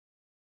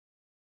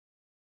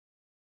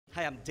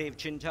Hi, I'm Dave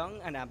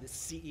Tung, and I'm the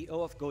CEO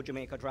of Go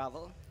Jamaica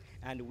Travel,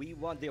 and we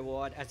won the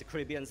award as the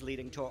Caribbean's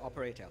leading tour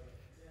operator.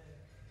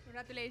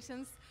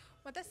 Congratulations.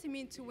 What does it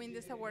mean to win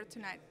this award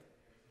tonight?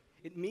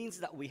 It means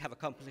that we have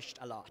accomplished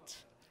a lot.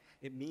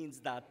 It means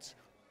that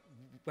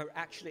we're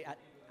actually at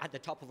the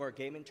top of our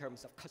game in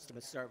terms of customer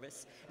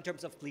service, in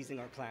terms of pleasing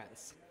our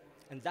clients.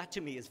 And that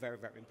to me is very,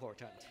 very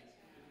important.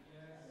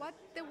 What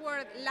the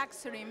word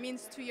luxury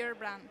means to your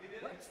brand?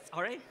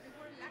 Sorry? The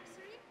word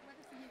luxury, what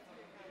does it mean to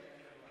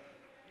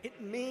you?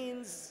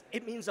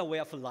 It means a way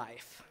of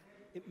life.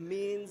 It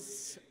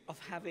means of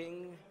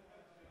having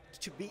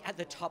to be at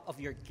the top of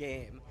your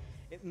game.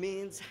 It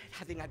means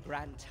having a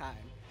grand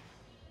time.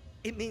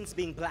 It means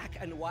being black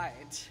and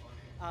white.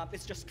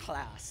 It's just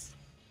class.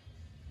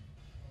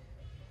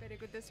 Very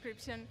good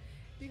description.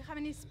 Do you have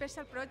any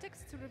special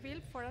projects to reveal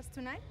for us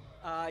tonight?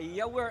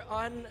 Yeah,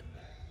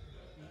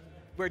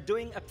 we're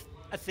doing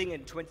a thing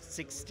in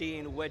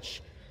 2016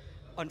 which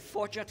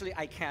unfortunately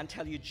I can't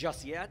tell you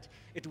just yet.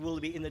 It will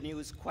be in the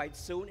news quite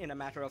soon, in a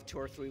matter of 2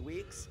 or 3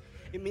 weeks.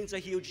 It means a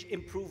huge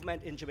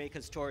improvement in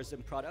Jamaica's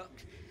tourism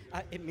product.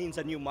 It means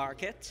a new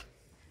market.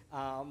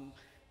 And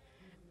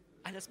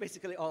that's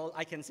basically all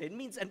I can say. It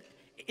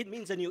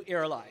means a new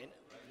airline.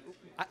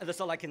 That's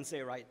all I can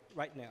say right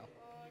now.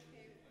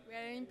 Okay. We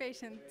are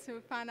impatient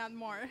to find out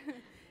more.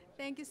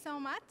 Thank you so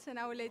much, and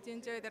I will let you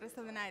enjoy the rest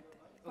of the night.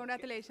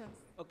 Congratulations.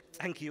 Okay,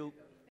 thank you.